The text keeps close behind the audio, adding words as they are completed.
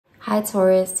Hi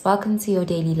Taurus, welcome to your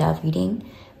daily love reading.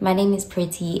 My name is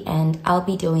Pretty and I'll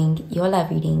be doing your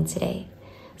love reading today.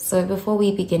 So before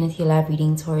we begin with your love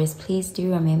reading, Taurus, please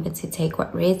do remember to take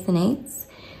what resonates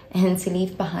and to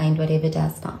leave behind whatever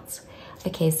does not.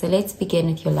 Okay, so let's begin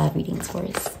with your love reading,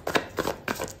 Taurus.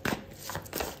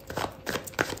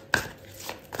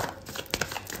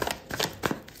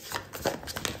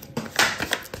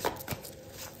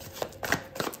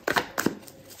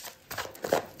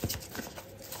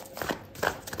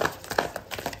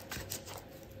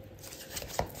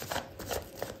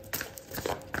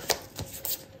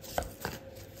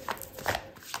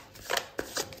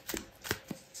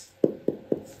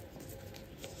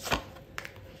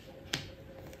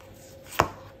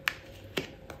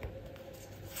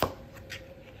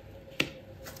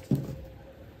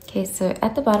 Okay, so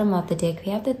at the bottom of the deck,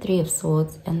 we have the Three of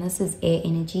Swords, and this is air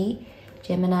energy,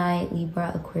 Gemini,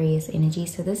 Libra, Aquarius energy.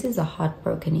 So this is a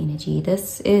heartbroken energy.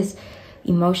 This is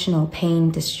emotional pain,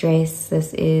 distress.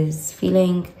 This is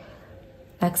feeling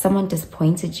like someone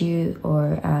disappointed you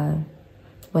or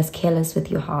was careless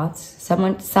with your heart.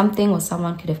 Something or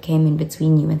someone could have came in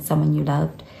between you and someone you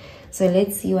loved. So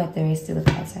let's see what the rest of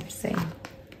the cards have to say.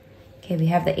 Okay, we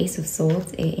have the Ace of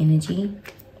Swords, air energy,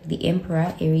 the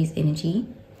Emperor, Aries energy,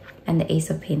 and the Ace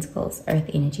of Pentacles, earth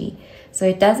energy. So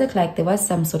it does look like there was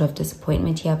some sort of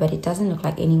disappointment here, but it doesn't look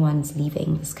like anyone's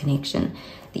leaving this connection.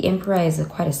 The Emperor is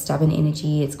quite a stubborn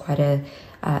energy. It's quite a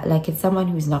like it's someone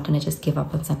who's not going to just give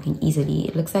up on something easily.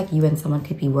 It looks like you and someone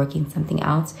could be working something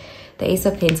out. The Ace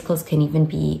of Pentacles can even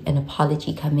be an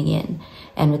apology coming in,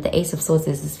 and with the Ace of Swords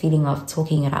there's this feeling of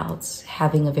talking it out,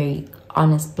 having a very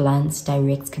honest, blunt,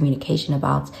 direct communication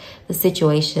about the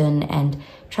situation and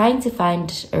trying to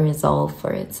find a resolve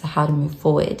for it, so how to move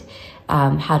forward,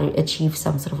 how to achieve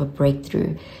some sort of a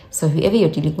breakthrough. So whoever you're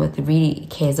dealing with really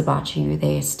cares about you.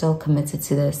 They're still committed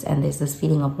to this, and there's this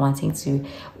feeling of wanting to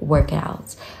work it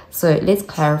out. So let's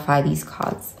clarify these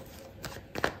cards.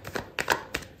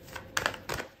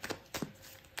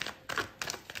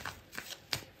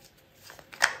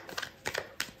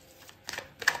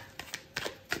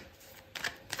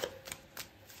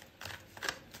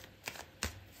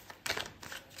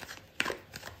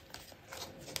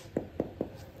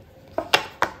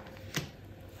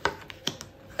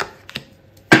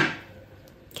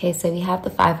 Okay, so we have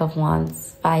the Five of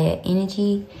Wands, fire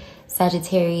energy,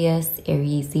 Sagittarius,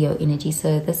 Aries, Leo energy.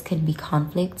 So this can be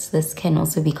conflict. This can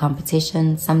also be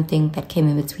competition, something that came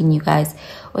in between you guys.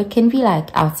 Or it can be like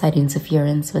outside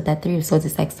interference. With that Three of Swords,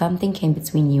 it's like something came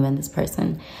between you and this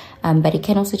person. But it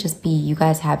can also just be you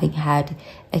guys having had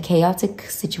a chaotic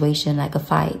situation, like a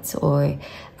fight or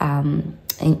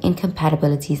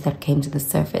incompatibilities that came to the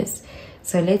surface.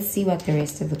 So let's see what the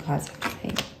rest of the cards have to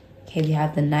say. Okay, we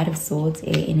have the Knight of Swords,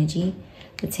 air energy,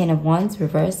 the Ten of Wands,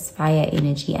 reverse, fire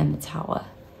energy, and the Tower,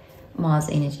 Mars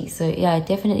energy. So yeah, it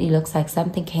definitely looks like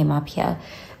something came up here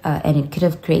and it could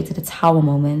have created a Tower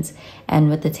moment. And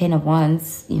with the Ten of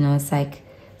Wands, you know, it's like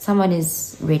someone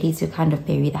is ready to kind of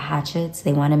bury the hatchet.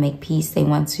 They want to make peace. They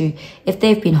want to, if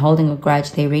they've been holding a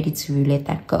grudge, they're ready to let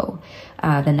that go.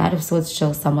 The Knight of Swords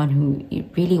shows someone who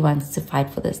really wants to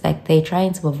fight for this. Like they're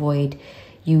trying to avoid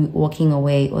you walking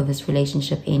away or this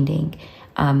relationship ending.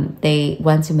 They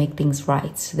want to make things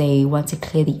right. They want to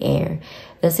clear the air.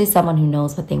 This is someone who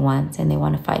knows what they want and they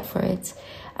want to fight for it.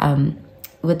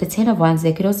 With the Ten of Wands,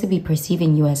 they could also be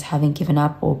perceiving you as having given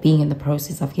up or being in the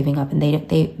process of giving up, and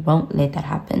they won't let that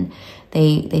happen.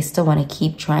 They still want to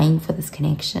keep trying for this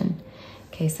connection.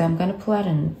 Okay, so I'm going to pull out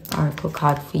an oracle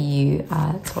card for you,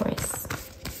 Taurus.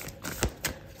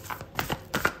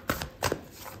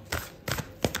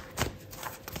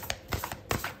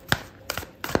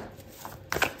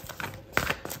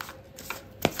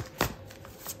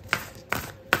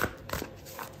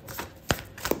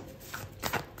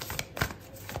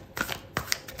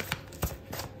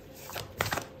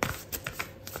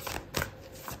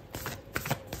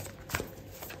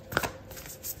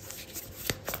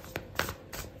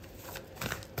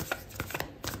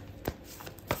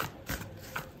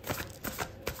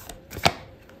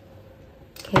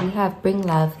 Okay, we have bring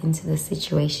love into the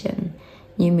situation,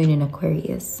 new moon in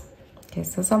Aquarius. Okay,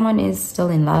 so someone is still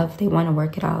in love. They want to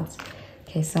work it out.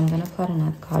 Okay, so I'm going to pull out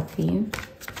another card for you.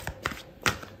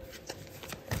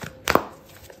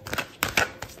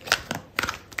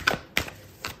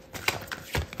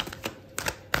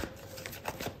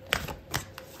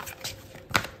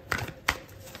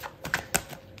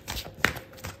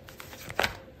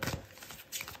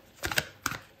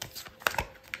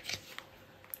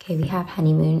 Okay, we have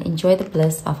honeymoon. Enjoy the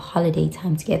bliss of holiday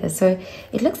time together. So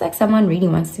it looks like someone really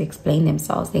wants to explain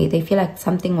themselves. They feel like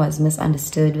something was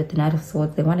misunderstood with the Knight of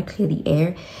Swords. They want to clear the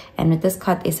air. And with this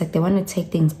card, it's like they want to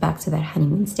take things back to that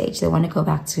honeymoon stage. They want to go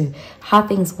back to how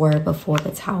things were before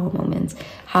the Tower moment.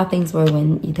 How things were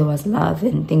when there was love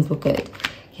and things were good.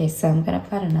 Okay, so I'm going to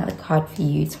put another card for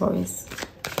you, Taurus.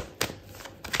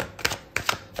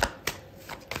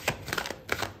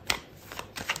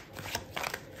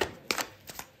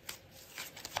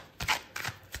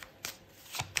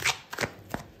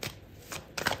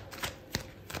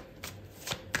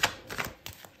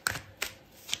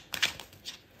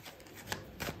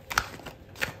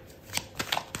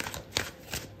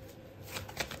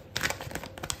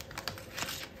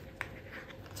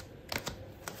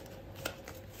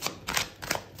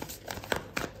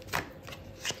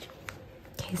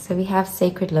 So we have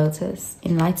Sacred Lotus,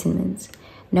 Enlightenment,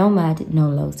 no mud, no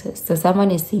lotus. So someone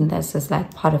is seeing this as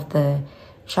like part of the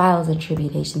trials and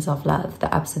tribulations of love,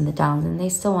 the ups and the downs, and they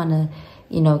still want to,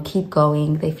 you know, keep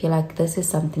going. They feel like this is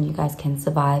something you guys can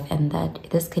survive, and that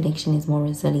this connection is more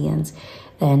resilient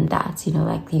than that, you know,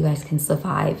 like you guys can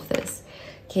survive this.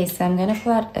 Okay, so I'm going to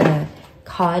pull out a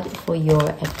card for your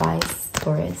advice,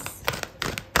 Taurus.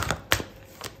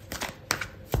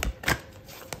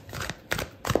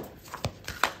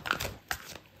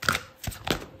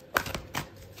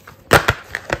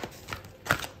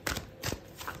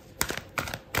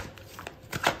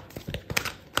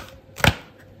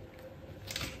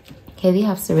 Okay, we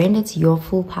have surrender to your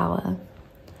full power.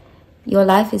 Your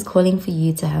life is calling for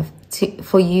you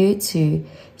to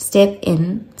step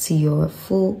into your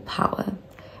full power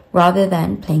rather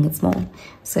than playing it small.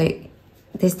 So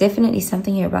there's definitely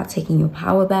something here about taking your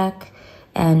power back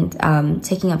and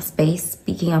taking up space,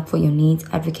 speaking up for your needs,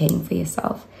 advocating for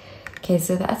yourself. Okay,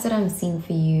 so that's what I'm seeing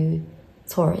for you,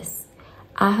 Taurus.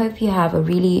 I hope you have a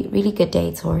really, really good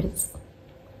day, Taurus.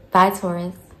 Bye,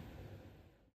 Taurus.